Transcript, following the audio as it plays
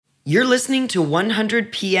You're listening to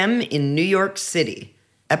 100 p.m. in New York City,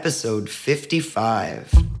 episode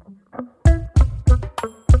 55.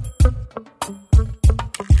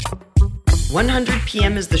 "100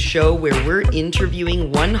 p.m. is the show where we're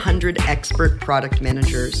interviewing 100 expert product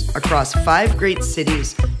managers across 5 great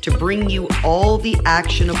cities to bring you all the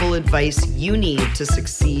actionable advice you need to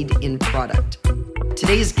succeed in product.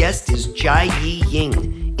 Today's guest is Jia-Yi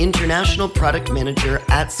Ying, International Product Manager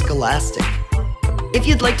at Scholastic. If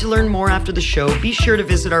you'd like to learn more after the show, be sure to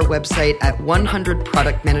visit our website at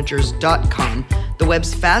 100productmanagers.com, the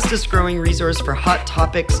web's fastest growing resource for hot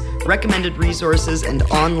topics, recommended resources, and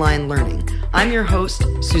online learning. I'm your host,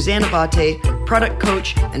 Suzanne Abate, product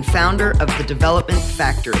coach and founder of The Development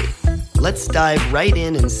Factory. Let's dive right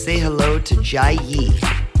in and say hello to Jia-Yi.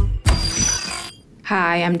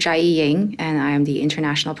 Hi, I'm Jia-Yi Ying, and I am the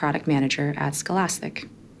International Product Manager at Scholastic.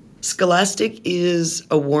 Scholastic is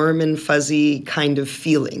a warm and fuzzy kind of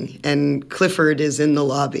feeling, and Clifford is in the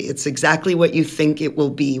lobby. It's exactly what you think it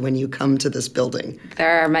will be when you come to this building.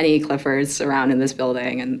 There are many Cliffords around in this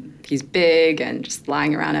building, and he's big and just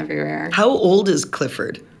lying around everywhere. How old is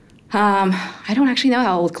Clifford? I don't actually know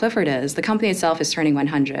how old Clifford is. The company itself is turning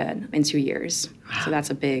 100 in 2 years. Wow. So that's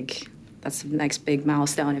the next big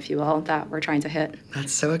milestone, if you will, that we're trying to hit.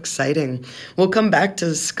 That's so exciting. We'll come back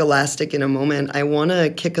to Scholastic in a moment. I want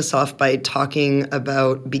to kick us off by talking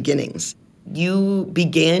about beginnings. You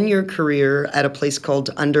began your career at a place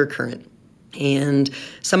called Undercurrent. And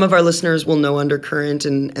some of our listeners will know Undercurrent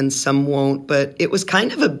and some won't, but it was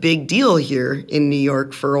kind of a big deal here in New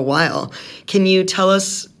York for a while. Can you tell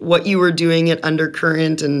us what you were doing at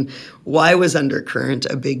Undercurrent and why was Undercurrent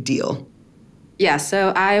a big deal? Yeah,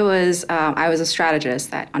 so I was a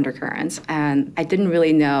strategist at Undercurrent, and I didn't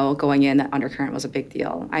really know going in that Undercurrent was a big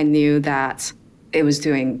deal. I knew that it was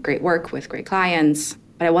doing great work with great clients,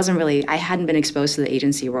 but I hadn't been exposed to the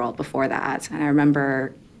agency world before that. And I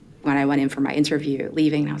remember when I went in for my interview,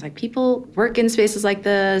 leaving, and I was like, people work in spaces like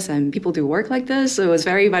this, and people do work like this. So it was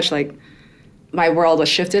very much like my world was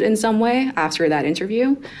shifted in some way after that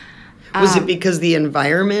interview. Was it because the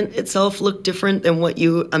environment itself looked different than what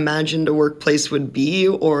you imagined a workplace would be,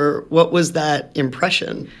 or what was that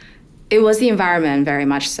impression? It was the environment, very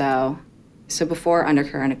much so. So before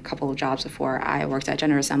Undercurrent, a couple of jobs before, I worked at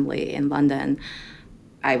General Assembly in London.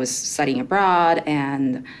 I was studying abroad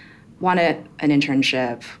and wanted an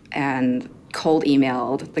internship and cold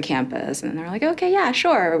emailed the campus. And they were like, okay, yeah,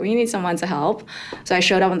 sure, we need someone to help. So I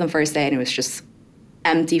showed up on the first day, and it was just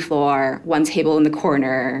empty floor, one table in the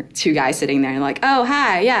corner, 2 guys sitting there, and like, oh,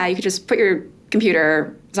 hi, yeah, you could just put your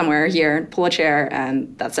computer somewhere here, pull a chair,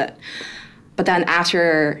 and that's it. But then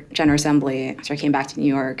after General Assembly, after I came back to New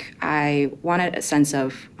York, I wanted a sense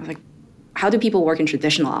of, I was like, how do people work in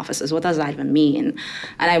traditional offices? What does that even mean?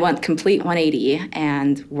 And I went complete 180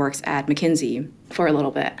 and worked at McKinsey for a little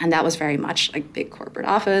bit. And that was very much like big corporate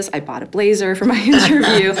office. I bought a blazer for my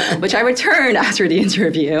interview, which I returned after the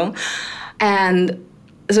interview. And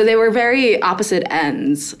so they were very opposite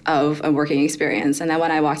ends of a working experience. And then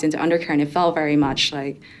when I walked into Undercurrent, it felt very much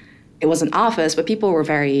like it was an office, but people were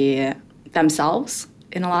very themselves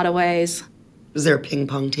in a lot of ways. Was there a ping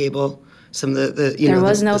pong table? Some of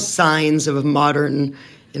the signs of a modern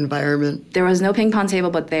environment? There was no ping pong table,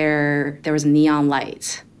 but there was neon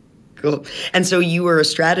light. Cool. And so you were a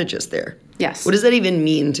strategist there? Yes. What does that even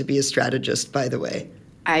mean to be a strategist, by the way?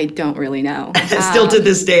 I don't really know. Still to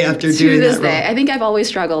this day after doing that role? To this day. I think I've always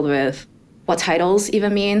struggled with what titles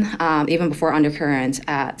even mean. Even before Undercurrent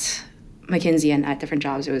at McKinsey and at different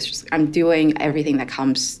jobs, it was just I'm doing everything that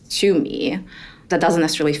comes to me that doesn't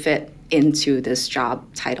necessarily fit into this job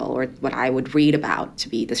title or what I would read about to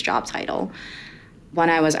be this job title.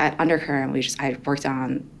 When I was at Undercurrent,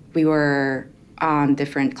 we were on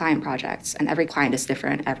different client projects, and every client is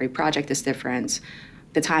different, every project is different.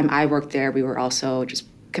 The time I worked there, we were also just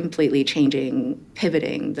completely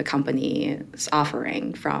pivoting the company's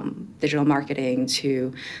offering from digital marketing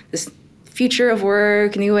to this future of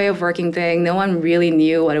work, new way of working thing. No one really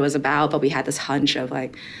knew what it was about, but we had this hunch of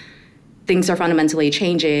like, things are fundamentally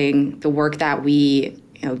changing. The work that the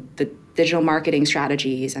digital marketing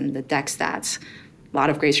strategies and the decks that a lot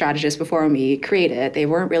of great strategists before me created, they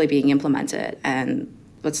weren't really being implemented. And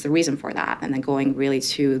what's the reason for that? And then going really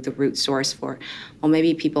to the root source for, well,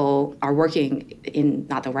 maybe people are working in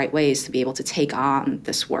not the right ways to be able to take on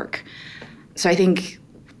this work. So I think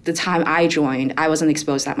the time I joined, I wasn't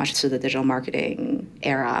exposed that much to the digital marketing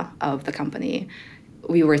era of the company.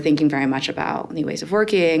 We were thinking very much about new ways of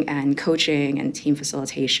working and coaching and team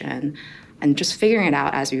facilitation and just figuring it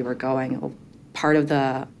out as we were going. Part of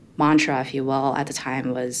the mantra, if you will, at the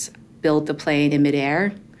time was build the plane in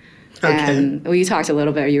midair. Okay. And we talked a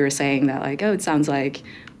little bit, you were saying that like, oh, it sounds like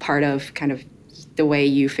part of kind of the way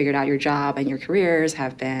you figured out your job and your careers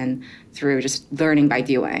have been through just learning by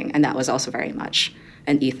doing. And that was also very much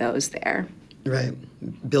an ethos there. Right.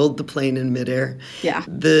 Build the plane in midair. Yeah.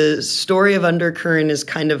 The story of Undercurrent is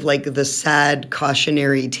kind of like the sad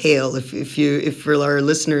cautionary tale. If for our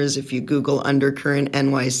listeners, if you Google Undercurrent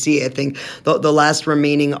NYC, I think the last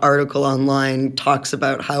remaining article online talks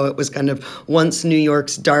about how it was kind of once New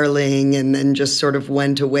York's darling and then just sort of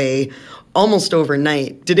went away almost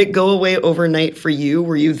overnight. Did it go away overnight for you?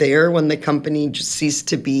 Were you there when the company just ceased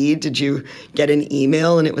to be? Did you get an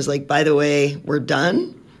email and it was like, by the way, we're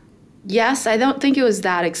done? Yes, I don't think it was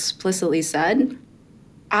that explicitly said.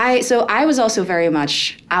 I was also very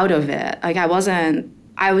much out of it. Like I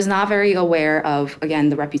was not very aware of, again,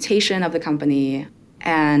 the reputation of the company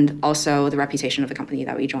and also the reputation of the company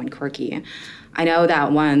that we joined, Quirky. I know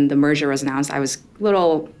that when the merger was announced, I was a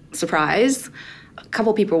little surprised. A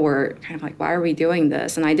couple people were kind of like, why are we doing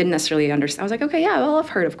this? And I didn't necessarily understand. I was like, okay, yeah, well, I've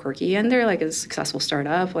heard of Quirky and they're like a successful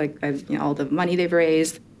startup, like all the money they've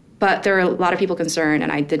raised. But there were a lot of people concerned,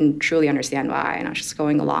 and I didn't truly understand why, and I was just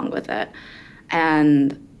going along with it.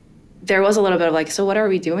 And there was a little bit of like, so what are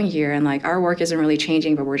we doing here? And like, our work isn't really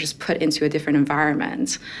changing, but we're just put into a different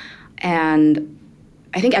environment. And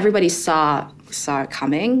I think everybody saw it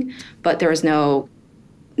coming, but there was no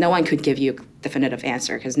one could give you a definitive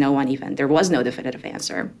answer because there was no definitive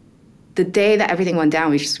answer. The day that everything went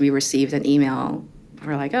down, we received an email.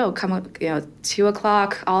 We're like, oh, come up,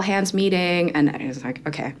 2:00, all hands meeting. And I was like,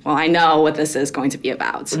 okay, well, I know what this is going to be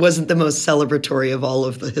about. It wasn't the most celebratory of all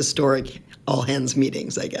of the historic all hands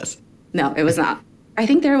meetings, I guess. No, it was not. I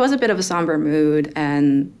think there was a bit of a somber mood,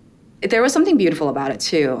 and there was something beautiful about it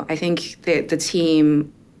too. I think the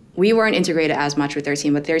team, we weren't integrated as much with their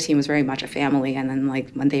team, but their team was very much a family. And then like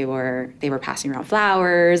when they were passing around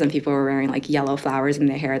flowers and people were wearing like yellow flowers in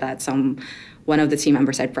their hair that one of the team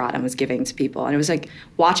members had brought and was giving to people. And it was like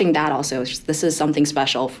watching that also, this is something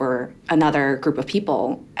special for another group of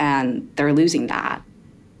people and they're losing that.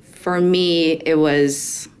 For me, it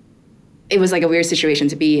was like a weird situation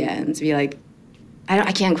to be in, to be like,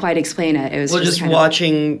 I can't quite explain it. It was just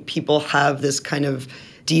watching people have this kind of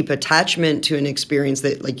deep attachment to an experience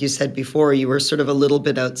that, like you said before, you were sort of a little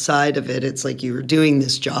bit outside of it. It's like you were doing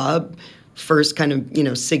this job, first kind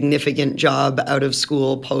of, significant job out of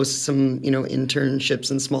school, post some, internships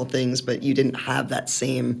and small things, but you didn't have that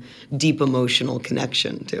same deep emotional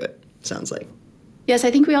connection to it, sounds like. Yes,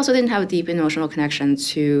 I think we also didn't have a deep emotional connection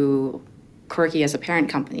to Quirky as a parent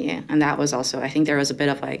company. And that was also, I think there was a bit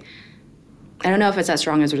of like, I don't know if it's as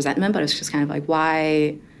strong as resentment, but it was just kind of like,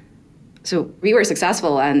 why? So we were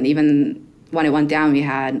successful, and even when it went down, we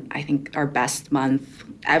had, I think, our best month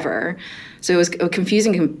ever. So it was a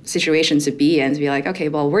confusing situation to be in, to be like, okay,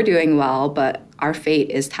 well, we're doing well, but our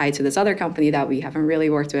fate is tied to this other company that we haven't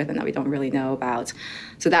really worked with and that we don't really know about.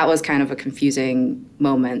 So that was kind of a confusing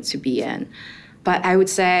moment to be in. But I would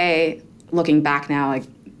say, looking back now, like,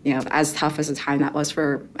 as tough as the time that was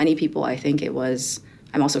for many people, I think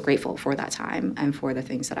I'm also grateful for that time and for the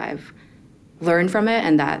things that I've learned from it,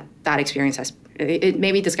 and that experience it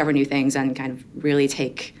made me discover new things and kind of really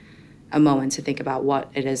take a moment to think about what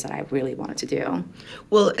it is that I really wanted to do.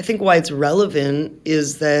 Well, I think why it's relevant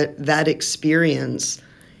is that experience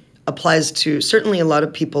applies to certainly a lot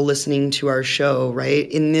of people listening to our show, right?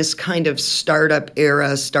 In this kind of startup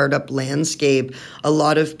era, startup landscape, a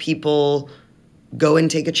lot of people go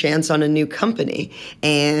and take a chance on a new company.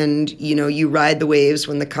 And, you ride the waves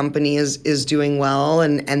when the company is doing well,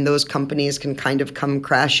 and those companies can kind of come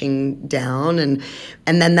crashing down. And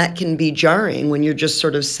then that can be jarring when you're just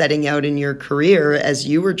sort of setting out in your career, as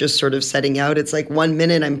you were just sort of setting out. It's like 1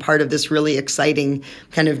 minute I'm part of this really exciting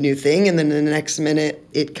kind of new thing, and then the next minute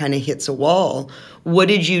it kind of hits a wall. What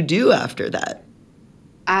did you do after that?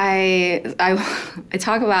 I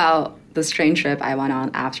talk about the train trip I went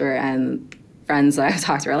on after, and friends that I've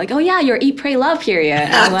talked to are like, oh yeah, your eat, pray, love period.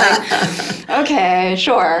 And I'm like, okay,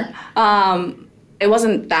 sure. It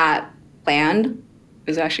wasn't that planned. It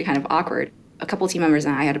was actually kind of awkward. A couple team members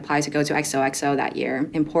and I had applied to go to XOXO that year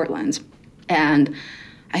in Portland. And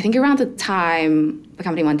I think around the time the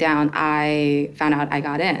company went down, I found out I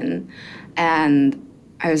got in. And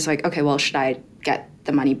I was like, okay, well, should I get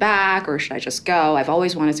the money back or should I just go? I've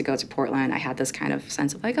always wanted to go to Portland. I had this kind of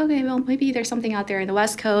sense of like, okay, well, maybe there's something out there in the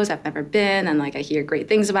West Coast I've never been, and like I hear great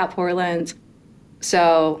things about Portland.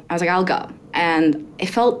 So I was like, I'll go. And it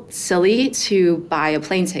felt silly to buy a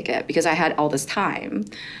plane ticket because I had all this time.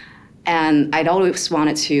 And I'd always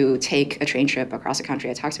wanted to take a train trip across the country.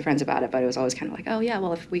 I talked to friends about it, but it was always kind of like, oh yeah,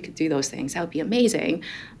 well, if we could do those things, that would be amazing.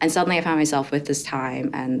 And suddenly I found myself with this time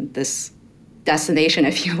and this destination,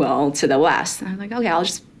 if you will, to the West. And I was like, okay, I'll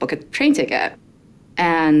just book a train ticket.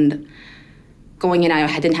 And going in,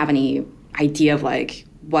 I didn't have any idea of like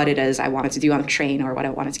what it is I wanted to do on the train or what I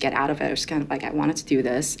wanted to get out of it. It was kind of like, I wanted to do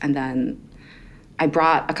this. And then I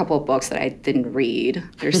brought a couple of books that I didn't read.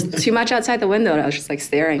 There's too much outside the window that I was just like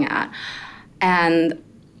staring at. And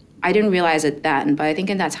I didn't realize it then, but I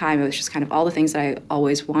think in that time it was just kind of all the things that I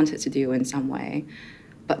always wanted to do in some way,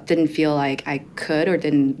 but didn't feel like I could or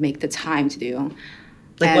didn't make the time to do.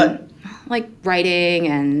 Like what? Like writing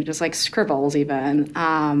and just like scribbles even.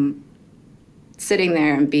 Sitting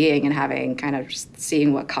there and being and having kind of just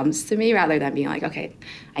seeing what comes to me rather than being like, okay,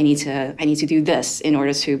 I need to do this in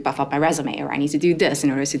order to buff up my resume, or I need to do this in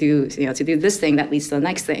order to do, to do this thing that leads to the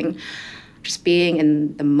next thing. Just being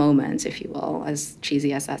in the moment, if you will, as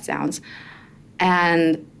cheesy as that sounds.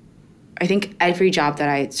 And I think every job that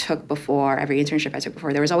I took before, every internship I took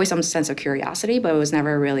before, there was always some sense of curiosity, but it was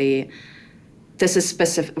never really, this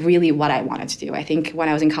is really what I wanted to do. I think when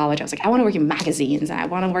I was in college, I was like, I want to work in magazines and I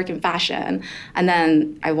want to work in fashion. And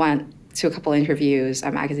then I went to a couple interviews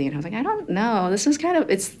at magazine and I was like, I don't know, this is kind of,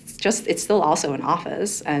 it's still also an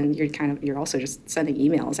office and you're also just sending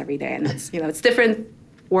emails every day. And it's, it's different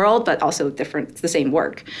world, but also different, it's the same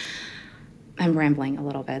work. I'm rambling a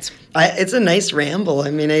little bit. It's a nice ramble.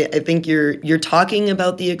 I mean, I think you're talking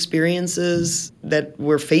about the experiences that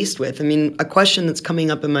we're faced with. I mean, a question that's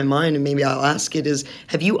coming up in my mind, and maybe I'll ask it, is,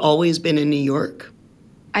 have you always been in New York?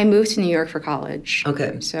 I moved to New York for college.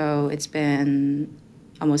 Okay. So it's been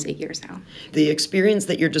almost 8 years now. The experience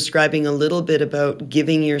that you're describing a little bit about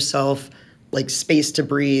giving yourself like space to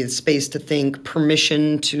breathe, space to think,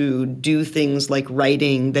 permission to do things like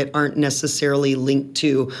writing that aren't necessarily linked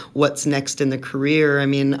to what's next in the career. I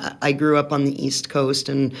mean, I grew up on the East Coast,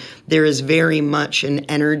 and there is very much an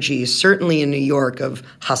energy, certainly in New York, of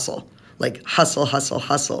hustle. Like hustle, hustle,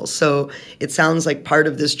 hustle. So it sounds like part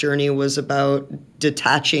of this journey was about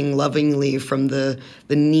detaching lovingly from the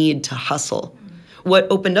need to hustle.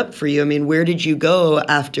 What opened up for you? I mean, where did you go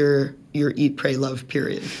after your Eat, Pray, Love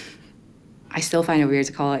period? I still find it weird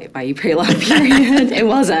to call it my Eat, Pray, Love period. It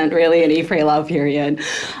wasn't really an Eat, Pray, Love period.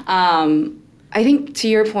 I think to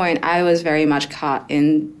your point, I was very much caught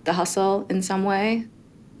in the hustle in some way.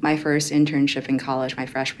 My first internship in college, my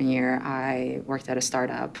freshman year, I worked at a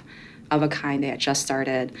startup of a kind. They had just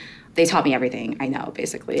started. They taught me everything I know,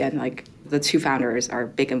 basically. And like the two founders are a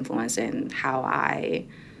big influence in how I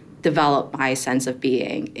develop my sense of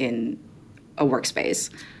being in a workspace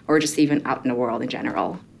or just even out in the world in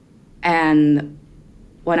general. And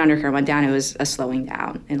when Undercurrent went down, it was a slowing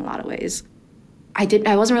down in a lot of ways.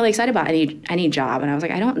 I wasn't really excited about any job, and I was like,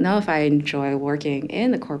 I don't know if I enjoy working in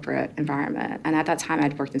the corporate environment. And at that time,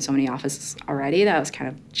 I'd worked in so many offices already that I was kind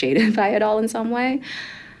of jaded by it all in some way.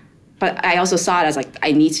 But I also saw it as like,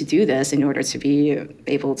 I need to do this in order to be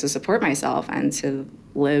able to support myself and to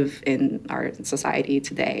live in our society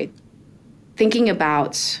today. Thinking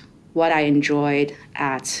about what I enjoyed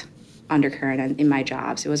at Undercurrent and in my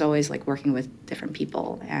jobs, it was always like working with different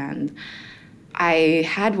people. And I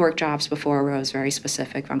had worked jobs before where it was very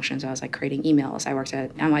specific functions. I was like creating emails. I worked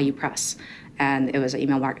at NYU Press, and it was an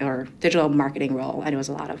email or digital marketing role. And it was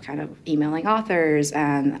a lot of kind of emailing authors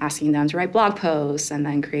and asking them to write blog posts and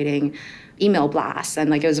then creating email blasts. And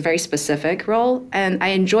like it was a very specific role. And I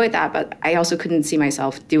enjoyed that, but I also couldn't see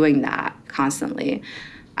myself doing that constantly.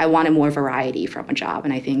 I wanted more variety from a job.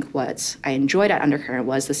 And I think what I enjoyed at Undercurrent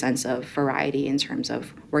was the sense of variety in terms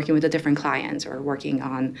of working with the different clients or working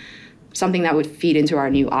on something that would feed into our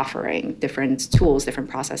new offering, different tools, different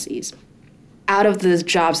processes. Out of the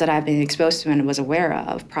jobs that I've been exposed to and was aware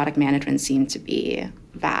of, product management seemed to be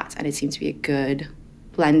that, and it seemed to be a good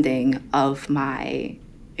blending of my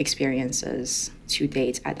experiences to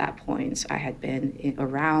date at that point. So I had been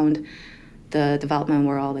around the development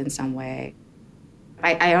world in some way.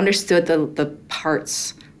 I understood the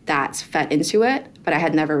parts that fed into it, but I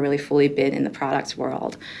had never really fully been in the product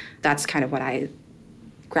world. That's kind of what I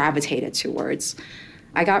gravitated towards.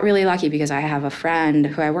 I got really lucky because I have a friend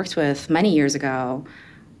who I worked with many years ago.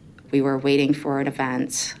 We were waiting for an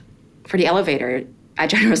event for the elevator at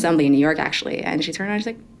General Assembly in New York, actually. And she turned around and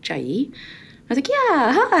she's like, Jai? I was like,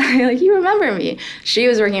 yeah, hi, like you remember me. She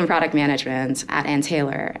was working in product management at Ann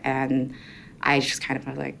Taylor, and I just kind of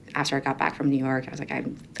was like, after I got back from New York, I was like,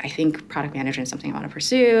 I think product management is something I want to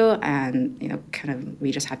pursue. And, kind of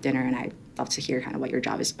we just had dinner, and I'd love to hear kind of what your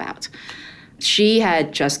job is about. She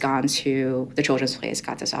had just gone to the Children's Place,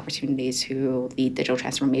 got this opportunity to lead digital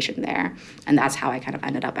transformation there. And that's how I kind of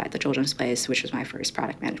ended up at the Children's Place, which was my first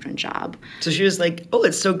product management job. So she was like, oh,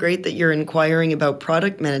 it's so great that you're inquiring about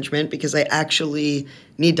product management because I actually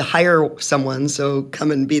need to hire someone, so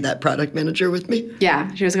come and be that product manager with me.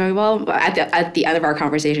 Yeah, she was going, well, at the end of our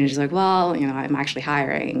conversation, she's like, well, I'm actually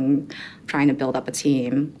hiring, trying to build up a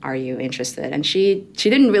team. Are you interested? And she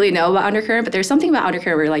didn't really know about Undercurrent, but there's something about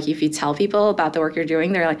Undercurrent where, like, if you tell people about the work you're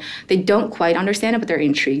doing, they're like, they don't quite understand it, but they're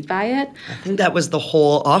intrigued by it. I think that was the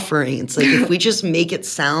whole offering. It's like, if we just make it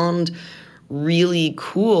sound really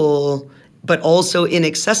cool, but also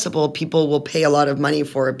inaccessible, people will pay a lot of money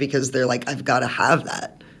for it because they're like, I've got to have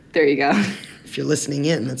that. There you go. If you're listening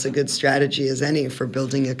in, that's a good strategy as any for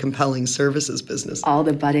building a compelling services business. All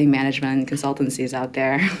the budding management consultancies out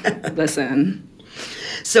there, listen.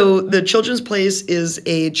 So the Children's Place is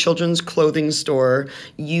a children's clothing store.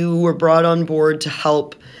 You were brought on board to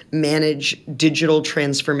help manage digital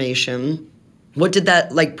transformation. What did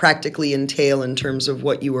that practically entail in terms of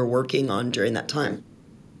what you were working on during that time?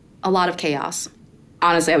 A lot of chaos.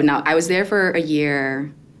 Honestly, I was there for a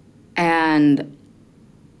year, and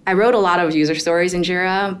I wrote a lot of user stories in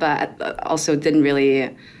Jira, but also didn't really,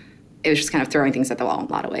 it was just kind of throwing things at the wall in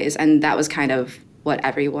a lot of ways. And that was kind of what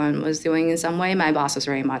everyone was doing in some way. My boss was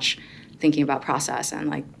very much thinking about process,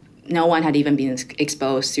 and no one had even been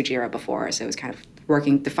exposed to Jira before. So it was kind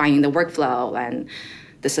of defining the workflow, and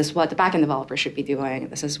this is what the backend developer should be doing.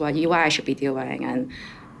 This is what UI should be doing. And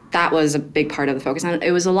that was a big part of the focus. And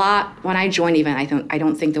it was a lot, when I joined even, I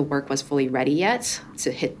don't think the work was fully ready yet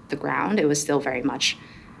to hit the ground. It was still very much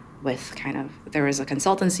with there was a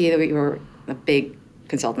consultancy that we were, a big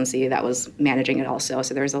consultancy that was managing it also.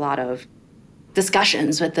 So there was a lot of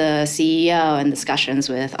discussions with the CEO and discussions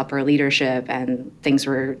with upper leadership, and things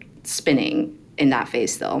were spinning in that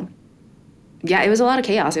phase still. Yeah, it was a lot of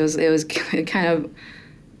chaos. It was kind of,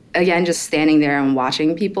 again, just standing there and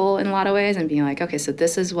watching people in a lot of ways and being like, okay, so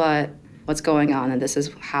this is what's going on, and this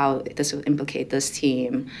is how this will implicate this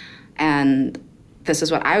team, and this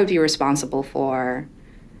is what I would be responsible for.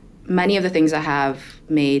 Many of the things that have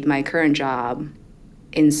made my current job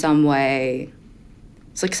in some way,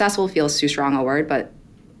 successful feels too strong a word, but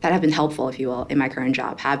that have been helpful, if you will, in my current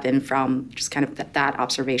job, have been from just kind of that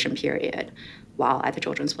observation period while at the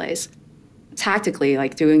Children's Place. Tactically,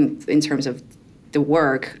 doing in terms of the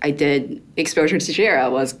work, I did exposure to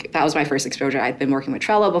Jira. That was my first exposure. I'd been working with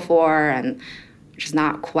Trello before, and which is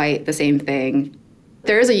not quite the same thing.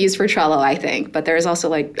 There is a use for Trello, I think, but there's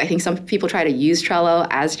also I think some people try to use Trello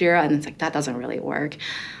as Jira, and it's that doesn't really work.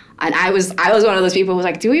 And I was one of those people who was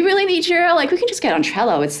like, do we really need Jira? We can just get on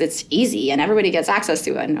Trello. It's easy, and everybody gets access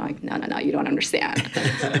to it. And I'm like, no, you don't understand.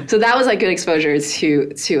 So that was good exposure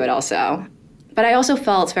to it also. But I also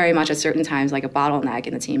felt very much at certain times like a bottleneck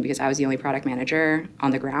in the team because I was the only product manager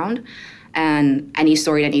on the ground. And any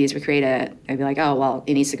story that needed to be created, I'd be like, oh, well,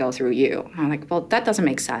 it needs to go through you. And I'm like, well, that doesn't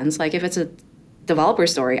make sense. If it's a developer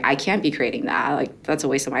story, I can't be creating that. That's a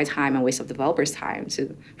waste of my time and waste of the developers' time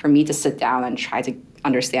for me to sit down and try to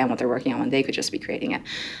understand what they're working on when they could just be creating it.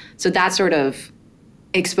 So that sort of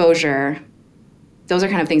exposure, those are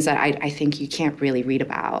kind of things that I think you can't really read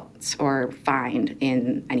about or find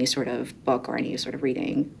in any sort of book or any sort of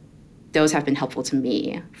reading. Those have been helpful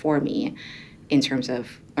for me, in terms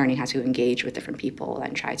of learning how to engage with different people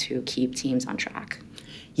and try to keep teams on track.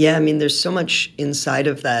 Yeah, there's so much inside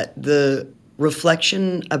of that. The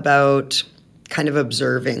reflection about kind of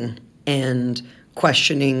observing and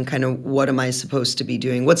questioning what am I supposed to be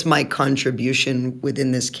doing? What's my contribution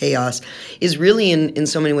within this chaos is really in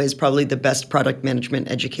so many ways probably the best product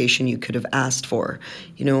management education you could have asked for.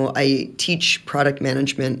 I teach product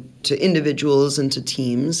management to individuals and to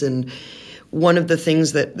teams, and one of the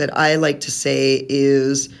things that I like to say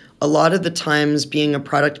is a lot of the times being a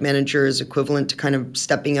product manager is equivalent to kind of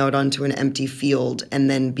stepping out onto an empty field and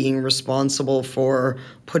then being responsible for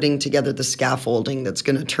putting together the scaffolding that's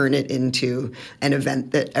going to turn it into an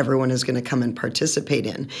event that everyone is going to come and participate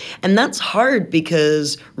in. And that's hard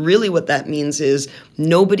because really what that means is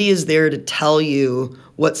nobody is there to tell you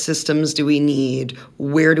what systems do we need,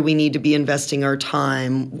 where do we need to be investing our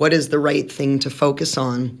time, what is the right thing to focus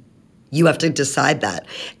on. You have to decide that.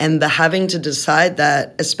 And the having to decide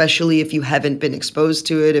that, especially if you haven't been exposed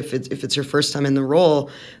to it, if it's your first time in the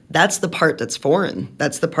role, that's the part that's foreign.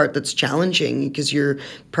 That's the part that's challenging because you're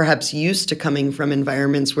perhaps used to coming from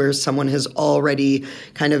environments where someone has already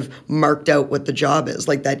kind of marked out what the job is,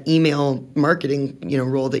 like that email marketing,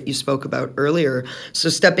 role that you spoke about earlier. So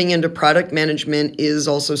stepping into product management is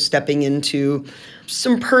also stepping into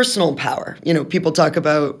some personal power. People talk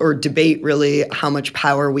about or debate really how much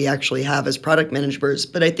power we actually have as product managers,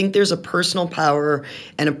 but I think there's a personal power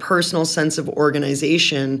and a personal sense of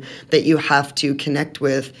organization that you have to connect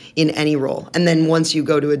with in any role. And then once you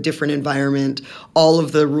go to a different environment, all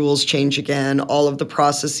of the rules change again. All of the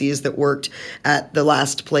processes that worked at the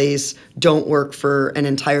last place don't work for an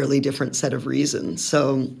entirely different set of reasons.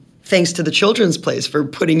 So thanks to the Children's Place for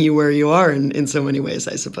putting you where you are in so many ways,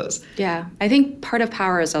 I suppose. Yeah, I think part of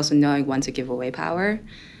power is also knowing when to give away power.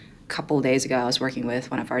 A couple of days ago, I was working with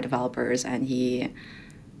one of our developers, and he's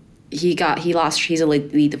a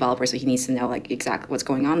lead developer, so he needs to know like exactly what's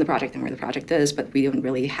going on in the project and where the project is, but we don't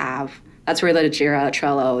really have. That's where the Jira,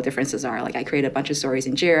 Trello differences are. Like I created a bunch of stories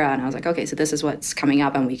in Jira, and I was like, okay, so this is what's coming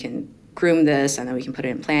up, and we can groom this, and then we can put it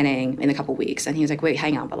in planning in a couple weeks. And he was like, wait,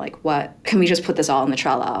 hang on, but like what? Can we just put this all in the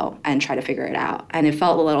Trello and try to figure it out? And it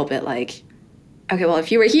felt a little bit like, okay, well,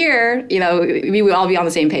 if you were here, we would all be on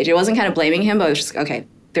the same page. It wasn't kind of blaming him, but it was just, okay,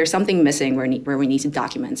 there's something missing where we need to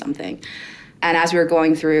document something. And as we were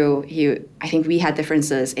going through, I think we had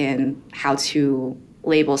differences in how to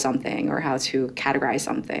label something or how to categorize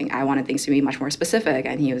something. I wanted things to be much more specific,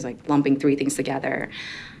 and he was like lumping three things together.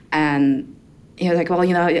 And he was like,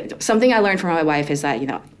 well, something I learned from my wife is that,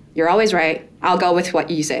 you're always right. I'll go with what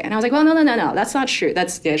you say. And I was like, well, no, that's not true.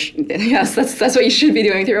 That's what you should be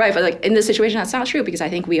doing with your wife. But like in this situation, that's not true, because I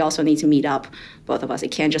think we also need to meet up, both of us.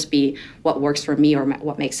 It can't just be what works for me or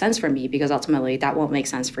what makes sense for me, because ultimately that won't make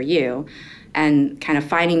sense for you. And kind of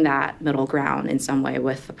finding that middle ground in some way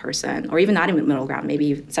with the person, or even not even middle ground,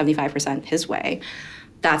 maybe 75% his way.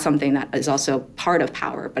 That's something that is also part of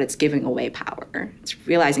power, but it's giving away power. It's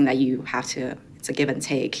realizing that it's a give and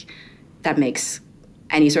take that makes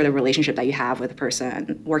any sort of relationship that you have with a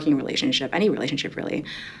person, working relationship, any relationship really,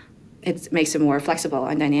 it makes it more flexible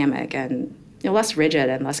and dynamic and less rigid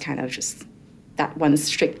and less kind of just that one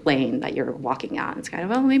strict lane that you're walking on. It's kind of,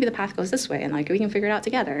 well, maybe the path goes this way, and like we can figure it out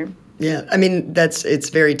together. Yeah, I mean, it's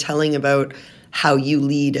very telling about how you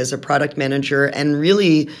lead as a product manager, and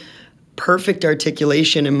really perfect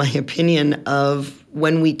articulation, in my opinion, of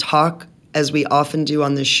when we talk, as we often do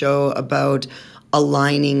on this show, about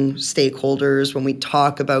aligning stakeholders, when we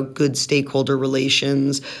talk about good stakeholder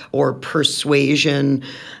relations or persuasion,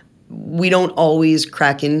 we don't always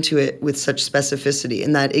crack into it with such specificity.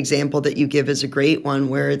 And that example that you give is a great one,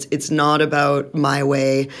 where it's not about my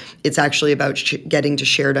way. It's actually about getting to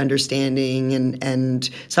shared understanding. And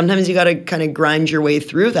sometimes you got to kind of grind your way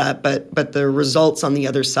through that, but the results on the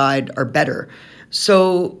other side are better.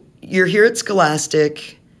 So you're here at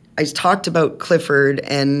Scholastic. I talked about Clifford,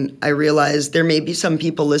 and I realized there may be some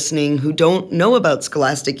people listening who don't know about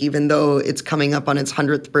Scholastic, even though it's coming up on its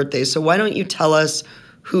 100th birthday. So why don't you tell us,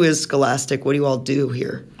 who is Scholastic? What do you all do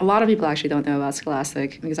here? A lot of people actually don't know about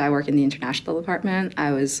Scholastic because I work in the international department.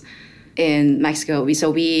 I was in Mexico.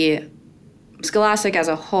 Scholastic as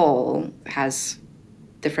a whole has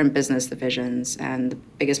different business divisions, and the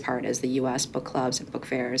biggest part is the U.S. book clubs and book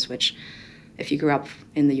fairs, which if you grew up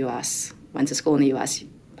in the U.S., went to school in the U.S.,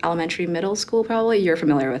 elementary, middle school probably, you're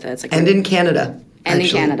familiar with it. It's like in Canada. And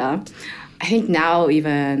actually. In Canada. I think now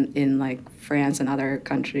even in like France and other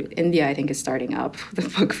countries, India I think is starting up the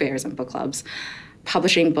book fairs and book clubs.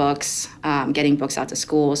 Publishing books, getting books out to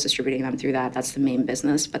schools, distributing them through that's the main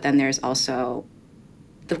business. But then there's also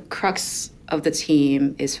the crux of the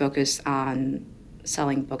team is focused on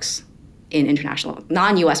selling books in international,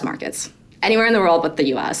 non-US markets. Anywhere in the world but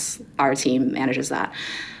the US, our team manages that.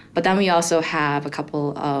 But then we also have a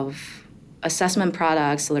couple of assessment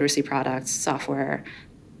products, literacy products, software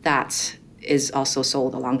that is also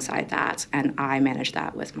sold alongside that, and I manage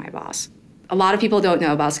that with my boss. A lot of people don't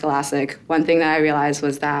know about Scholastic. One thing that I realized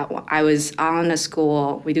was that I was on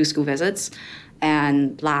we do school visits,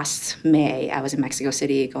 and last May I was in Mexico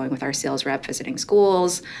City going with our sales rep visiting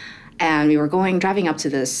schools, and we were driving up to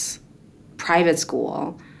this private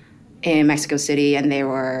school in Mexico City, and they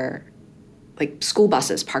were like school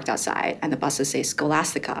buses parked outside, and the buses say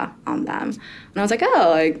Scholastica on them. And I was like, oh,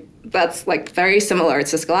 like that's like very similar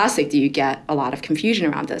to Scholastic. Do you get a lot of confusion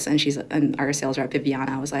around this? And our sales rep,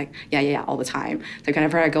 Viviana, was like, yeah, all the time. So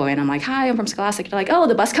whenever I go in, I'm like, hi, I'm from Scholastic. They're like, oh,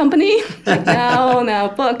 the bus company? Like,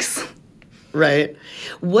 no, books. Right.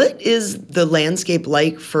 What is the landscape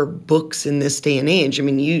like for books in this day and age? I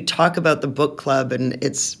mean, you talk about the book club, and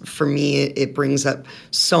for me, it brings up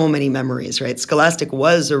so many memories, right? Scholastic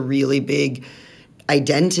was a really big,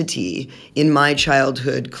 identity. In my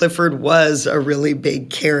childhood, Clifford was a really big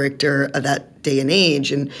character of that day and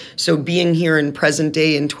age. And so being here in present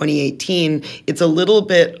day in 2018, it's a little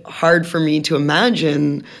bit hard for me to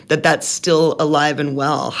imagine that that's still alive and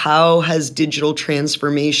well. How has digital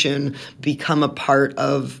transformation become a part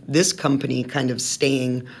of this company kind of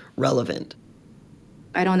staying relevant?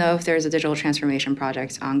 I don't know if there's a digital transformation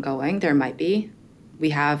project ongoing. There might be.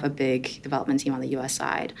 We have a big development team on the US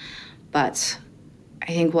side. But I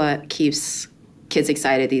think what keeps kids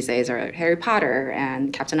excited these days are Harry Potter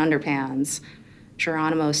and Captain Underpants.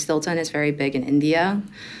 Geronimo Stilton is very big in India.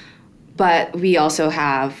 But we also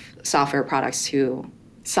have software products to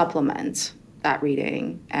supplement that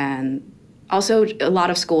reading. And also, a lot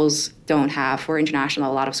of schools don't have, for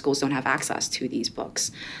international, a lot of schools don't have access to these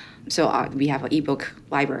books. So we have an ebook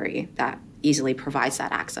library that easily provides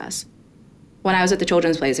that access. When I was at the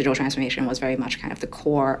Children's Place, digital transformation was very much kind of the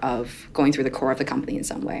core of going through the core of the company in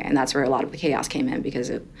some way. And that's where a lot of the chaos came in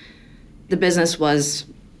because the business was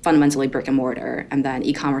fundamentally brick and mortar. And then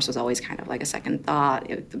e-commerce was always kind of like a second thought.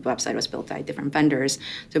 The website was built by different vendors.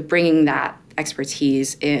 So bringing that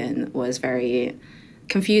expertise in was very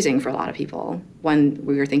confusing for a lot of people. When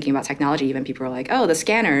we were thinking about technology, even people were like, oh, the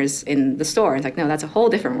scanners in the store. It's like, no, that's a whole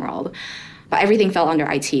different world. But everything fell under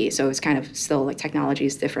IT, so it's kind of still like technology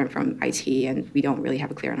is different from IT, and we don't really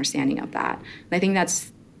have a clear understanding of that. And I think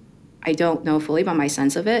I don't know fully, but my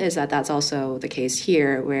sense of it is that that's also the case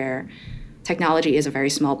here, where technology is a very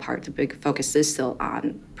small part. The big focus is still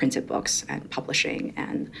on printed books and publishing,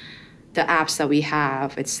 and the apps that we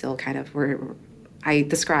have, it's still kind of, I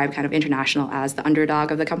describe kind of international as the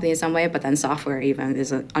underdog of the company in some way, but then software even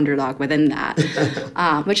is an underdog within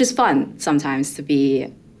that, which is fun sometimes to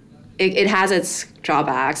be. It has its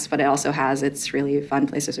drawbacks, but it also has its really fun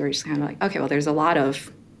places where you're just kind of like, okay, well, there's a lot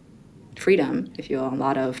of freedom, if you will, a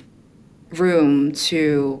lot of room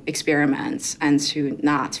to experiment and to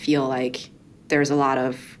not feel like there's a lot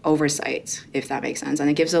of oversight, if that makes sense. And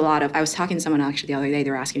it gives a lot of, I was talking to someone actually the other day, they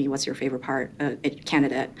were asking me, what's your favorite part, a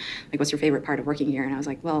candidate, like what's your favorite part of working here? And I was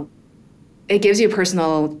like, well, it gives you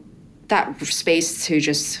that space to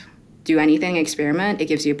just do anything, experiment. It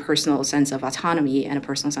gives you a personal sense of autonomy and a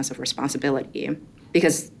personal sense of responsibility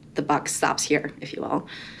because the buck stops here, if you will.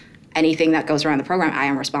 Anything that goes around the program, I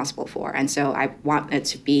am responsible for. And so I want it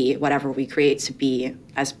to be, whatever we create, to be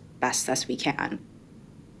as best as we can.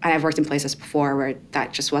 And I've worked in places before where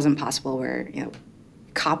that just wasn't possible, where,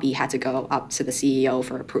 copy had to go up to the CEO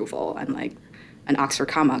for approval, and like an Oxford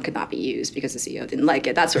comma could not be used because the CEO didn't like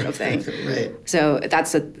it, that sort of thing. Right. So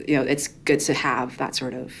that's it's good to have that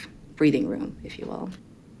sort of breathing room, if you will.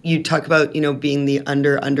 You talk about, being the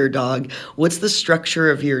underdog. What's the structure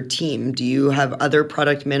of your team? Do you have other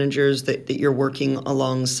product managers that you're working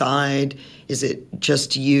alongside? Is it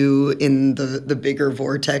just you in the bigger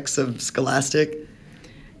vortex of Scholastic?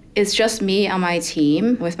 It's just me on my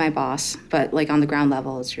team with my boss, but like on the ground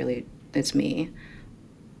level, it's me.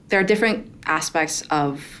 There are different aspects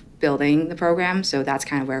of building the program, so that's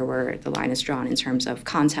kind of where the line is drawn in terms of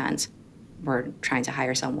content. We're trying to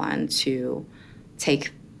hire someone to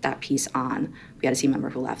take that piece on. We had a team member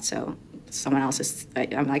who left, so someone else is,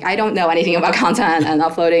 I'm like, I don't know anything about content, and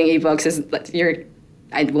uploading ebooks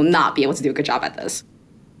I will not be able to do a good job at this.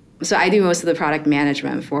 So I do most of the product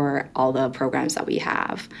management for all the programs that we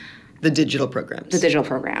have. The digital programs. The digital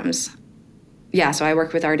programs. Yeah, so I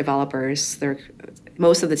work with our developers.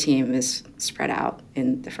 Most of the team is spread out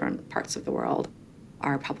in different parts of the world.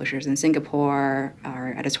 Our publishers in Singapore,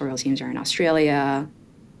 our editorial teams are in Australia,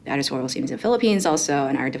 the editorial teams in the Philippines also,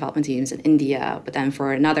 and our development teams in India. But then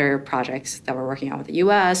for another projects that we're working on with the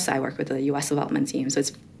US, I work with the US development team. So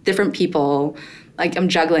it's different people. Like I'm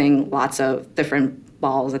juggling lots of different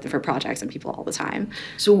balls at different projects and people all the time.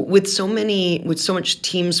 So with so much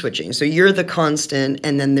team switching, so you're the constant,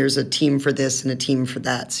 and then there's a team for this and a team for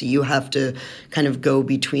that. So you have to kind of go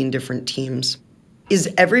between different teams.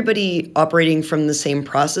 Is everybody operating from the same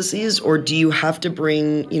processes, or do you have to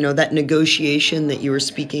bring, that negotiation that you were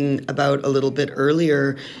speaking about a little bit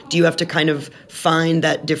earlier? Do you have to kind of find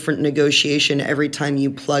that different negotiation every time you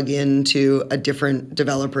plug into a different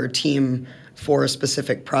developer team for a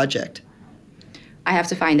specific project? I have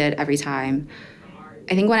to find it every time.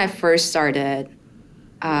 I think when I first started,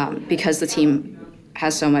 because the team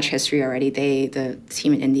has so much history already, the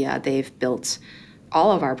team in India, they've built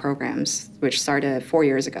all of our programs, which started 4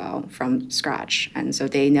 years ago, from scratch. And so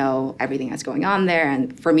they know everything that's going on there.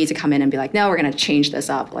 And for me to come in and be like, no, we're going to change this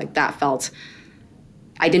up, like that felt,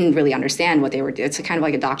 I didn't really understand what they were doing. It's kind of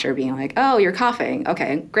like a doctor being like, oh, you're coughing.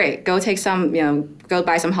 Okay, great. Go take some, go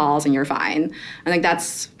buy some Halls and you're fine. And like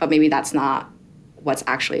but maybe that's not what's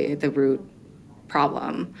actually the root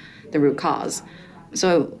problem, the root cause.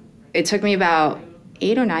 So it took me about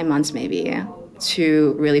 8 or 9 months maybe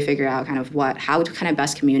to really figure out kind of how to kind of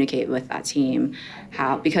best communicate with that team,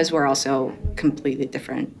 because we're also completely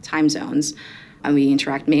different time zones, and we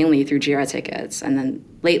interact mainly through Jira tickets, and then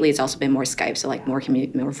lately it's also been more Skype, so like more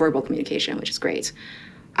verbal communication, which is great.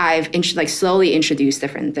 I've slowly introduced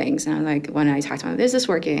different things, and I'm like, when I talk to them, is this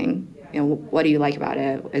working? What do you like about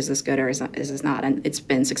it? Is this good or is this not? And it's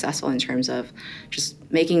been successful in terms of just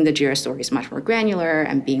making the Jira stories much more granular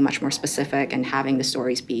and being much more specific and having the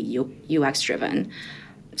stories be UX driven.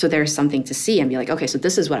 So there's something to see and be like, okay, so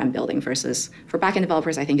this is what I'm building, versus for backend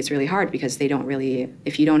developers, I think it's really hard because they don't really,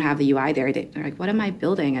 if you don't have the UI there, they're like, what am I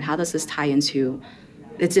building? And how does this tie into,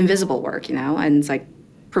 it's invisible work, And it's like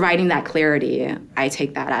providing that clarity, I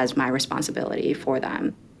take that as my responsibility for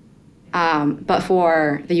them. But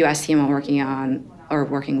for the US team I'm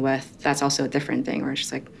working with, that's also a different thing where it's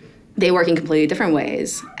just like, they work in completely different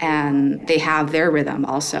ways and they have their rhythm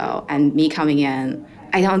also. And me coming in,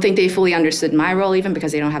 I don't think they fully understood my role even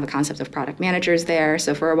because they don't have a concept of product managers there.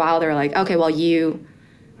 So for a while they were like, okay, well you're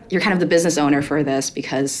kind of the business owner for this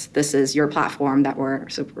because this is your platform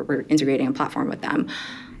we're integrating a platform with them.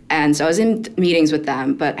 And so I was in meetings with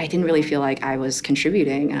them, but I didn't really feel like I was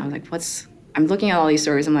contributing. And I was like, I'm looking at all these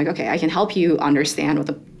stories. I'm like, okay, I can help you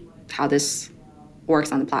understand how this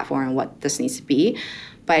works on the platform and what this needs to be.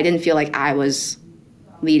 But I didn't feel like I was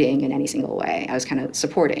leading in any single way. I was kind of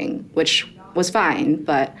supporting, which was fine.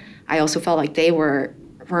 But I also felt like they weren't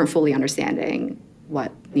fully understanding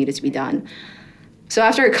what needed to be done. So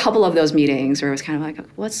after a couple of those meetings where it was kind of like,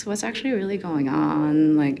 what's actually really going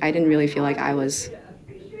on? Like, I didn't really feel like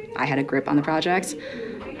I had a grip on the project.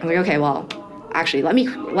 I'm like, okay, well, actually, let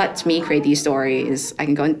me create these stories. I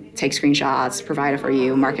can go and take screenshots, provide it for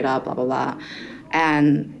you, mark it up, blah, blah, blah.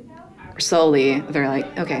 And slowly, they're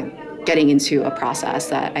like, okay, getting into a process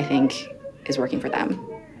that I think is working for them.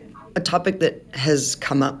 A topic that has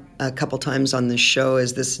come up a couple times on this show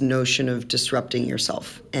is this notion of disrupting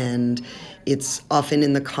yourself. And it's often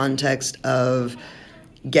in the context of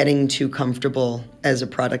getting too comfortable as a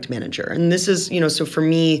product manager. And this is, so for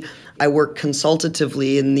me, I work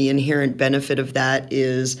consultatively, and the inherent benefit of that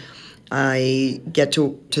is I get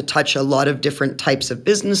to touch a lot of different types of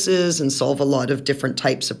businesses and solve a lot of different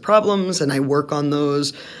types of problems, and I work on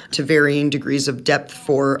those to varying degrees of depth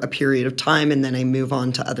for a period of time, and then I move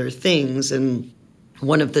on to other things. And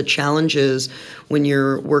one of the challenges when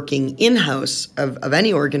you're working in-house of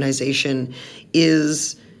any organization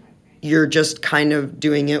is you're just kind of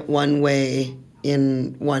doing it one way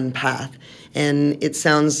in one path. And it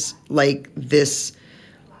sounds like this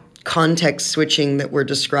context switching that we're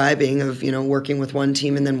describing of, working with one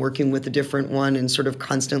team and then working with a different one and sort of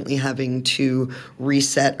constantly having to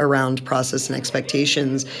reset around process and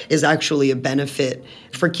expectations is actually a benefit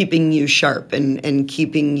for keeping you sharp and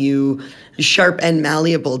keeping you sharp and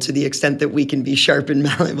malleable to the extent that we can be sharp and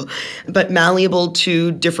malleable, but malleable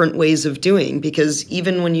to different ways of doing. Because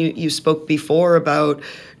even when you spoke before about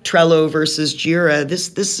Trello versus Jira,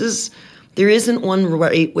 there isn't one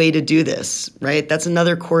right way to do this, right? That's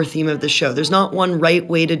another core theme of the show. There's not one right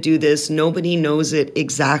way to do this. Nobody knows it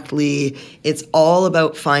exactly. It's all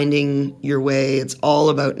about finding your way. It's all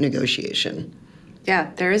about negotiation. Yeah,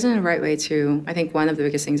 there isn't a right way to. I think one of the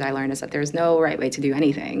biggest things I learned is that there's no right way to do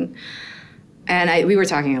anything. And we were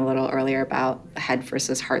talking a little earlier about the head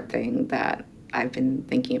versus heart thing that I've been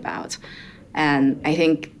thinking about. And I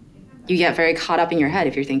think you get very caught up in your head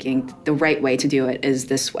if you're thinking the right way to do it is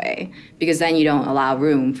this way, because then you don't allow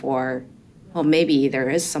room for, well, maybe there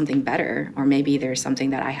is something better, or maybe there's something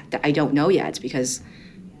that I don't know yet, because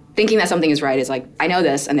thinking that something is right is like, I know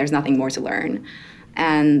this and there's nothing more to learn.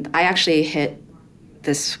 And I actually hit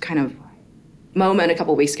this kind of moment a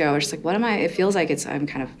couple of weeks ago. I was just like, it feels like I'm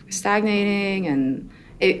kind of stagnating, and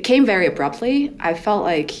it came very abruptly. I felt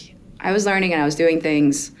like I was learning and I was doing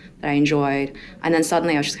things that I enjoyed, and then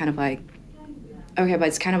suddenly I was just kind of like, okay, but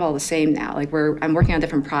it's kind of all the same now. Like I'm working on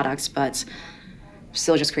different products, but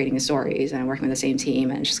still just creating the stories, and I'm working with the same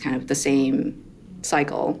team, and it's just kind of the same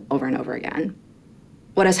cycle over and over again.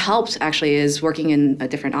 What has helped actually is working in a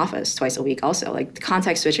different office twice a week also, like the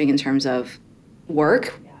context switching in terms of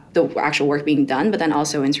work, the actual work being done, but then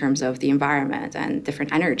also in terms of the environment and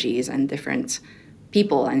different energies and different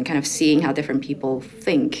people, and kind of seeing how different people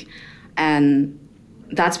think. And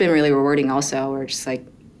that's been really rewarding also. We're just like,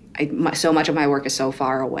 so much of my work is so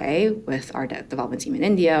far away with our development team in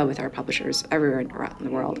India, with our publishers everywhere around the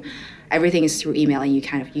world. Everything is through email,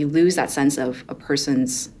 and you lose that sense of a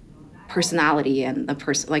person's personality and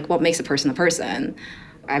like what makes a person a person.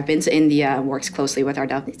 I've been to India and worked closely with our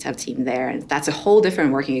dev team there, and that's a whole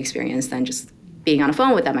different working experience than just being on the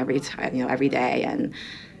phone with them every time, every day, and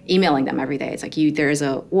emailing them every day. It's like there's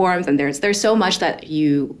a warmth, and there's so much that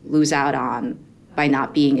you lose out on by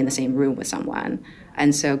not being in the same room with someone.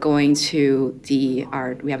 And so going to we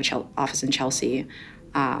have an office in Chelsea,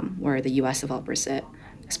 where the US developers sit,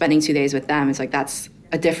 spending 2 days with them, it's like that's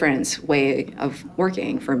a different way of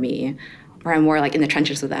working for me, where I'm more like in the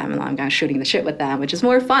trenches with them and I'm kind of shooting the shit with them, which is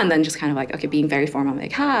more fun than just kind of like, okay, being very formal. I'm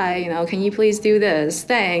like, hi, can you please do this?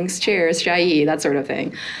 Thanks, cheers, Jai, that sort of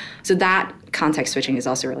thing. So that context switching is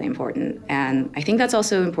also really important. And I think that's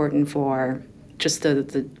also important for just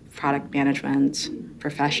the product management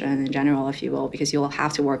profession in general, if you will, because you'll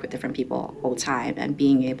have to work with different people all the time, and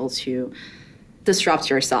being able to disrupt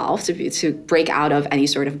yourself, to break out of any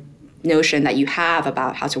sort of notion that you have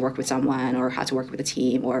about how to work with someone or how to work with a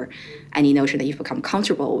team, or any notion that you've become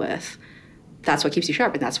comfortable with. That's what keeps you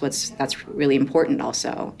sharp, and that's really important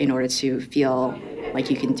also, in order to feel like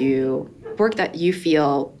you can do work that you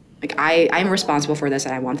feel like I'm responsible for this,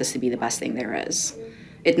 and I want this to be the best thing there is.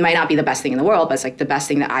 It might not be the best thing in the world, but it's like the best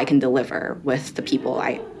thing that I can deliver with the people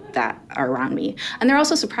that are around me. And there are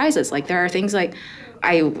also surprises. Like there are things like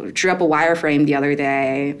I drew up a wireframe the other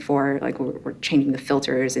day for like we're changing the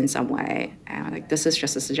filters in some way. And I'm like, this is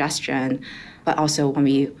just a suggestion, but also when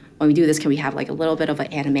we do this, can we have like a little bit of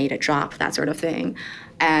an animated drop, that sort of thing.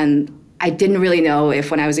 And I didn't really know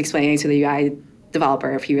if when I was explaining to the UI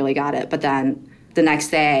developer if he really got it, but then the next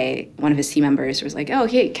day, one of his team members was like, "Oh,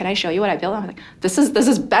 hey, can I show you what I built?" I'm like, "This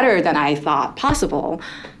is better than I thought possible,"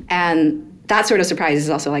 and that sort of surprise is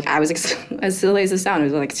also like I was as silly as it sounds, I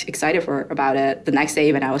was like excited about it. The next day,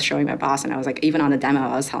 even I was showing my boss, and I was like, even on the demo,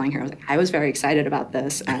 I was telling her, I was like, I was very excited about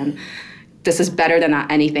this, and this is better than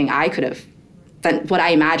anything I could have, than what I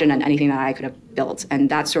imagined, and anything that I could have built. And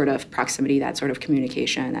that sort of proximity, that sort of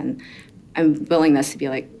communication, and willingness to be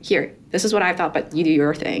like, here, this is what I thought, but you do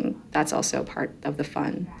your thing. That's also part of the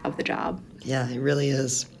fun of the job. Yeah, it really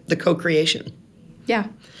is. The co-creation. Yeah.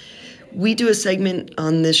 We do a segment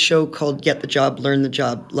on this show called Get the Job, Learn the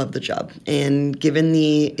Job, Love the Job. And given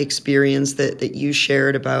the experience that you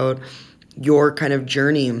shared about your kind of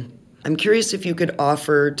journey, I'm curious if you could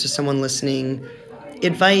offer to someone listening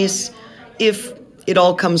advice if it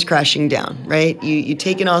all comes crashing down, right? You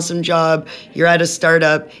take an awesome job, you're at a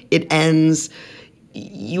startup, it ends,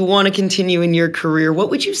 you want to continue in your career.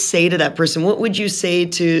 What would you say to that person? What would you say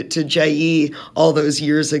to Jai all those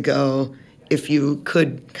years ago if you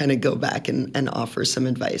could kind of go back and offer some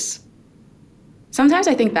advice? Sometimes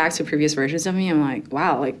I think back to previous versions of me, I'm like,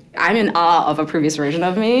 wow, like I'm in awe of a previous version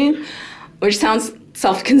of me, which sounds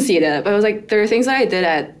self-conceited, but it was like there are things that I did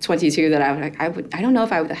at 22 that I was like, I don't know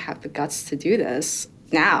if I would have the guts to do this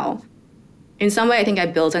now. In some way, I think I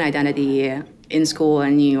built an identity in school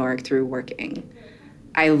in New York through working.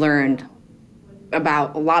 I learned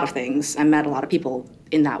about a lot of things. I met a lot of people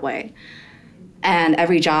in that way. And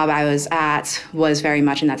every job I was at was very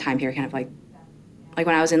much in that time period, kind of like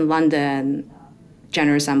when I was in London,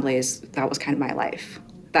 General Assemblies, that was kind of my life.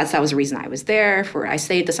 That was the reason I was there. I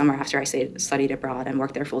stayed the summer after I studied abroad and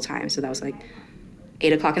worked there full time. So that was like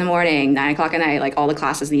 8 o'clock in the morning, 9 o'clock at night, like all the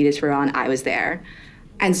classes needed to run, I was there.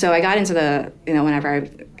 And so I got into whenever I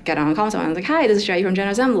get on a call with someone, I was like, hi, this is Jai from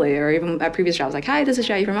General Assembly. Or even at previous jobs, I was like, hi, this is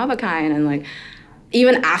Jai from Avakind. And like,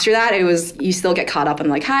 even after that, you still get caught up in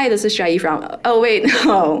like, hi, this is Jai from, oh, wait,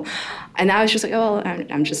 no. And I was just like, oh, well,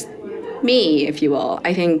 I'm just me, if you will.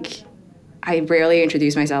 I think I rarely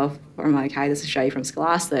introduce myself. I'm like, hi, this is Jai from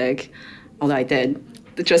Scholastic, although I did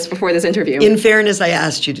just before this interview. In fairness, I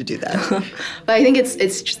asked you to do that. But I think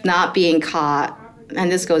it's just not being caught,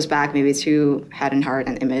 and this goes back maybe to head and heart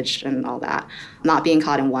and image and all that, not being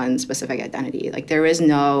caught in one specific identity. Like there is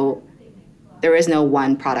no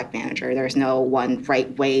one product manager. There is no one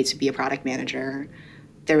right way to be a product manager.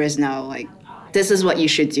 There is no like, this is what you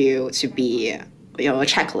should do to be, a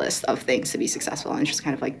checklist of things to be successful. And it's just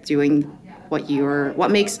kind of like doing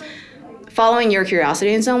following your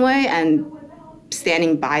curiosity in some way and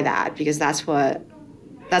standing by that, because that's what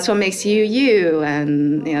makes you you,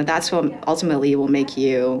 and that's what ultimately will make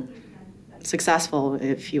you successful.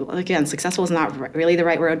 Successful is not really the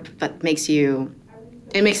right word, but it makes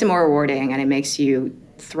it more rewarding, and it makes you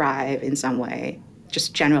thrive in some way,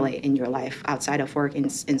 just generally in your life, outside of work,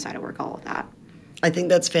 inside of work, all of that. I think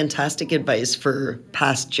that's fantastic advice for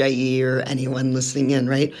past Jai or anyone listening in,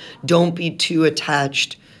 right? Don't be too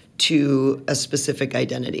attached to a specific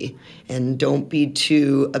identity, and don't be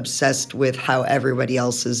too obsessed with how everybody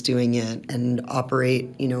else is doing it, and operate,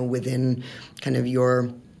 within kind of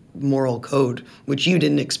your moral code, which you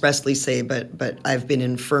didn't expressly say, but I've been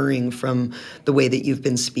inferring from the way that you've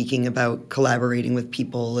been speaking about collaborating with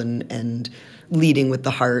people and leading with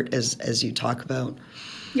the heart as you talk about.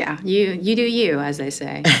 Yeah, you do you, as they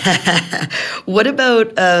say. What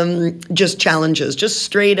about just challenges? Just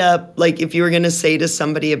straight up, like if you were going to say to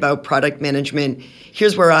somebody about product management,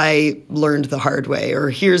 here's where I learned the hard way, or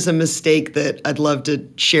here's a mistake that I'd love to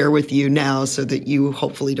share with you now so that you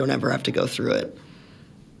hopefully don't ever have to go through it.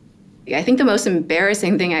 I think the most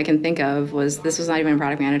embarrassing thing I can think of this was not even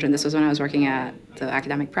product management. This was when I was working at the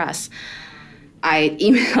academic press. I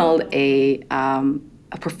emailed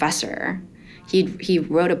a professor. He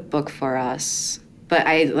wrote a book for us, but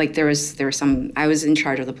there was some, I was in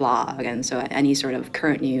charge of the blog, and so any sort of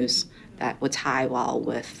current news that would tie well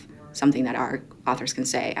with something that our authors can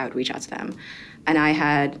say, I would reach out to them. And I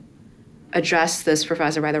had addressed this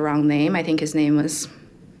professor by the wrong name. I think his name was,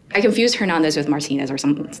 I confused Hernandez with Martinez or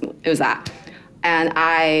something. It was that. And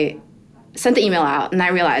I sent the email out and I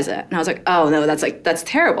realized it. And I was like, oh no, that's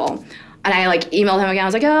terrible. And I emailed him again. I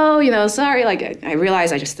was like, oh, sorry. I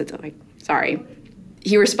realized I just did sorry.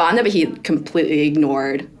 He responded, but he completely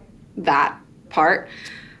ignored that part.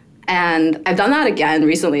 And I've done that again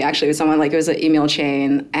recently, actually, with someone. It was an email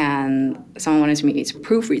chain, and someone wanted me to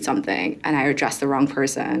proofread something, and I addressed the wrong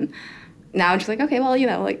person. Now I'm just okay,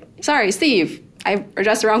 well, sorry, Steve, I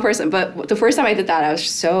addressed the wrong person. But the first time I did that, I was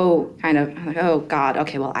so oh, God,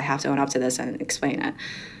 okay, well, I have to own up to this and explain it.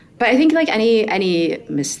 But I think any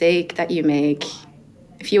mistake that you make,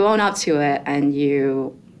 if you own up to it and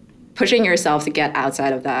you pushing yourself to get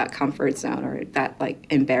outside of that comfort zone or that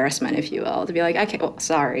embarrassment, if you will, to be okay, well,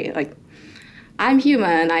 sorry, I'm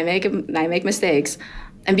human, I make mistakes,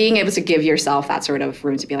 and being able to give yourself that sort of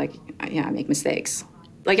room to be yeah, I make mistakes.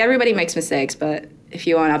 Everybody makes mistakes, but if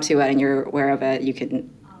you own up to it and you're aware of it, you can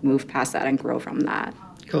move past that and grow from that.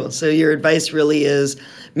 Cool. So your advice really is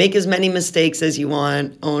make as many mistakes as you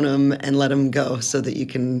want, own them, and let them go so that you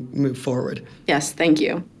can move forward. Yes, thank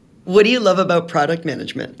you. What do you love about product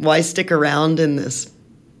management? Why stick around in this?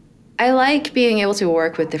 I like being able to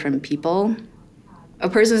work with different people. A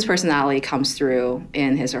person's personality comes through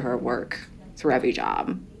in his or her work through every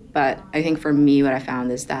job. But I think for me, what I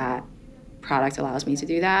found is that product allows me to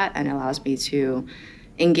do that, and allows me to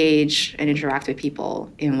engage and interact with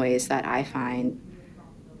people in ways that I find,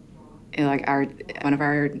 one of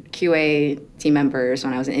our QA team members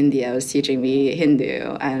when I was in India was teaching me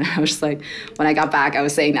Hindu, and I was when I got back, I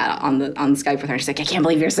was saying that on Skype with her. She's I can't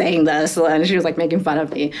believe you're saying this, and she was making fun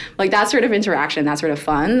of me. That sort of interaction, that sort of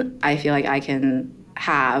fun, I feel I can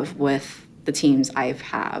have with the teams I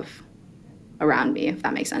have around me, if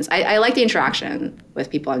that makes sense. I like the interaction with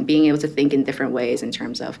people and being able to think in different ways in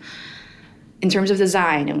terms of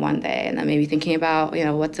design in one day, and then maybe thinking about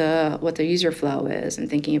what the user flow is, and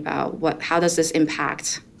thinking about how does this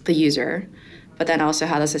impact the user, but then also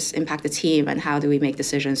how does this impact the team, and how do we make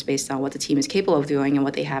decisions based on what the team is capable of doing and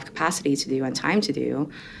what they have capacity to do and time to do,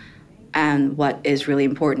 and what is really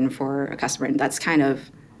important for a customer. And that's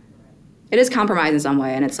it is compromise in some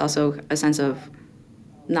way, and it's also a sense of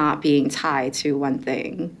not being tied to one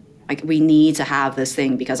thing. We need to have this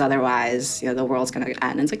thing because otherwise, the world's going to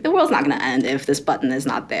end. And it's the world's not going to end if this button is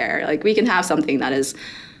not there. We can have something that is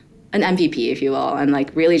an MVP, if you will,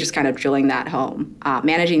 and really just kind of drilling that home.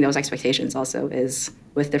 Managing those expectations also is,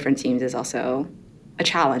 with different teams, is also a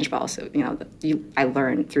challenge, but also, I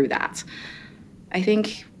learned through that. I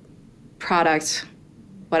think product,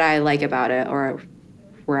 what I like about it, or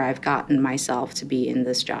where I've gotten myself to be in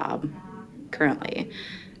this job currently,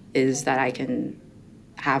 is that I can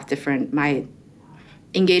have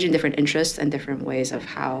engage in different interests and different ways of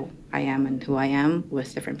how I am and who I am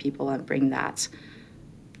with different people, and bring that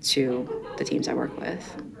to the teams I work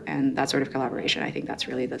with. And that sort of collaboration, I think that's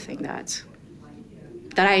really the thing that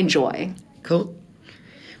I enjoy. Cool.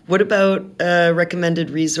 What about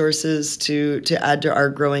recommended resources to add to our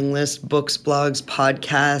growing list? Books, blogs,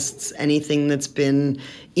 podcasts, anything that's been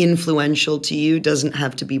influential to you? Doesn't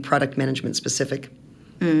have to be product management specific.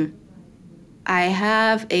 I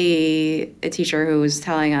have a teacher who was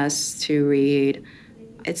telling us to read,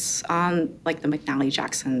 it's on the McNally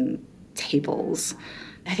Jackson tables.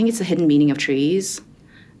 I think it's The Hidden Meaning of Trees.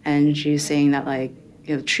 And she was saying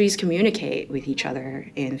that trees communicate with each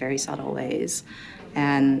other in very subtle ways.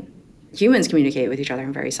 And humans communicate with each other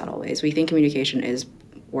in very subtle ways. We think communication is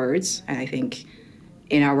words, and I think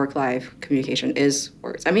in our work life, communication is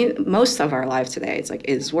words. I mean, most of our life today,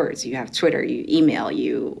 is words. You have Twitter, you email,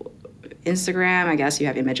 you Instagram, I guess you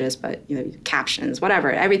have images, but captions,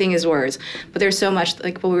 whatever. Everything is words. But there's so much,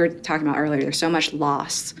 what we were talking about earlier, there's so much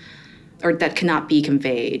lost or that cannot be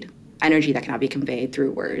conveyed energy that cannot be conveyed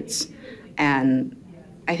through words. And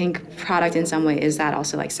I think product in some way is that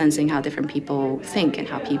also like sensing how different people think and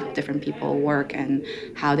how different people work and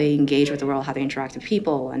how they engage with the world, how they interact with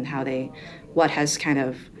people, and what has kind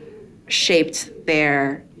of shaped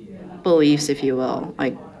their beliefs, if you will.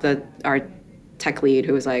 Like our tech lead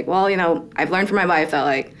who was like, well, I've learned from my wife that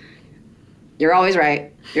like, you're always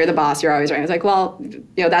right. You're the boss. You're always right. I was like, well,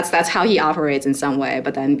 that's how he operates in some way.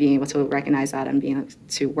 But then being able to recognize that and being able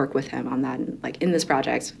to work with him on that, and like in this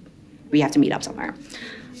project, we have to meet up somewhere.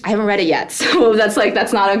 I haven't read it yet, so this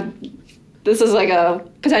is like a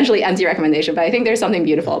potentially empty recommendation. But I think there's something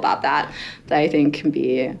beautiful about that I think can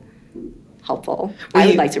be helpful. I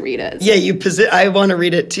would like to read it. Yeah, I want to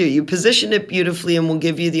read it too. You positioned it beautifully, and we'll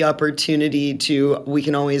give you the opportunity we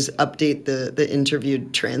can always update the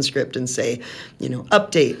interviewed transcript and say,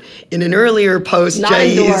 update. In an earlier post,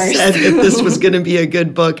 Jai said that this was going to be a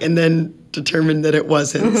good book and then determined that it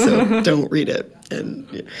wasn't, so don't read it.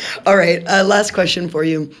 All right, last question for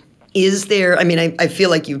you. Is there, I feel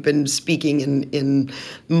like you've been speaking in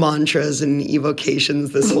mantras and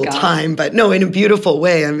evocations this whole time, but no, in a beautiful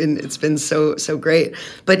way. It's been so great.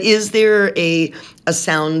 But is there a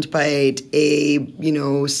soundbite,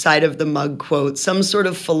 a side of the mug quote, some sort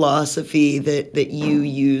of philosophy that you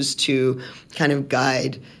use to kind of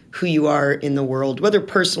guide who you are in the world, whether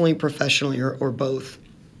personally, professionally, or both?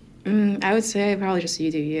 I would say probably just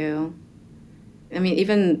you do you.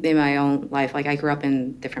 Even in my own life, like I grew up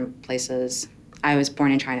in different places. I was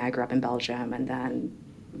born in China. I grew up in Belgium, and then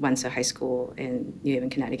went to high school in New Haven,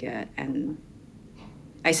 Connecticut. And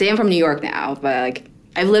I say I'm from New York now, but like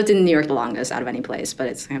I've lived in New York the longest out of any place. But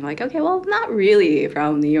it's kind of like, okay, well, not really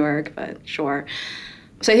from New York, but sure.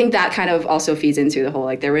 So I think that kind of also feeds into the whole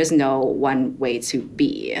like there is no one way to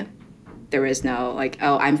be. There is no like,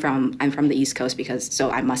 oh, I'm from the East Coast so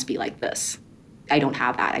I must be like this. I don't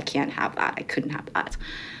have that. I can't have that. I couldn't have that.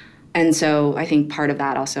 And so I think part of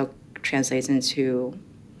that also translates into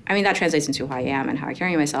who I am and how I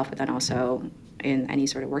carry myself, but then also in any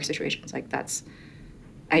sort of work situations. Like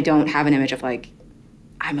I don't have an image of like,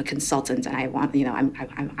 I'm a consultant and I want,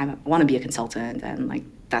 I want to be a consultant and like,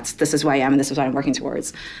 this is who I am and this is what I'm working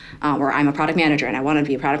towards. Or I'm a product manager and I want to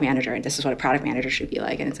be a product manager and this is what a product manager should be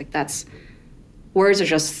like. And it's like, words are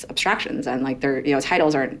just abstractions and like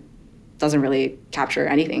titles doesn't really capture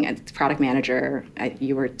anything. And product manager,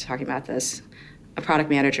 you were talking about this, a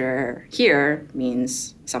product manager here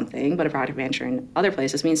means something, but a product manager in other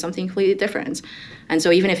places means something completely different. And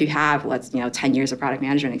so even if you have 10 years of product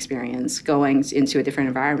management experience going into a different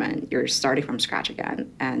environment, you're starting from scratch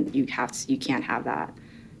again. And you can't have that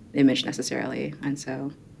image necessarily. And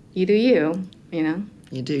so you do you.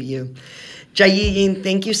 You do you. Jiayi Yin,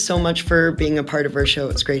 thank you so much for being a part of our show.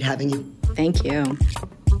 It's great having you. Thank you.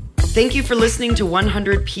 Thank you for listening to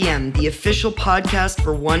 100 PM, the official podcast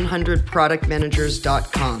for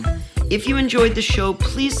 100productmanagers.com. If you enjoyed the show,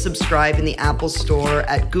 please subscribe in the Apple Store,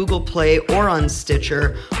 at Google Play, or on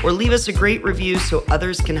Stitcher, or leave us a great review so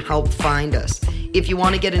others can help find us. If you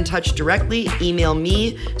want to get in touch directly, email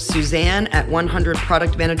me, Suzanne, at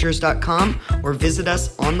 100productmanagers.com, or visit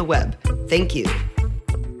us on the web. Thank you.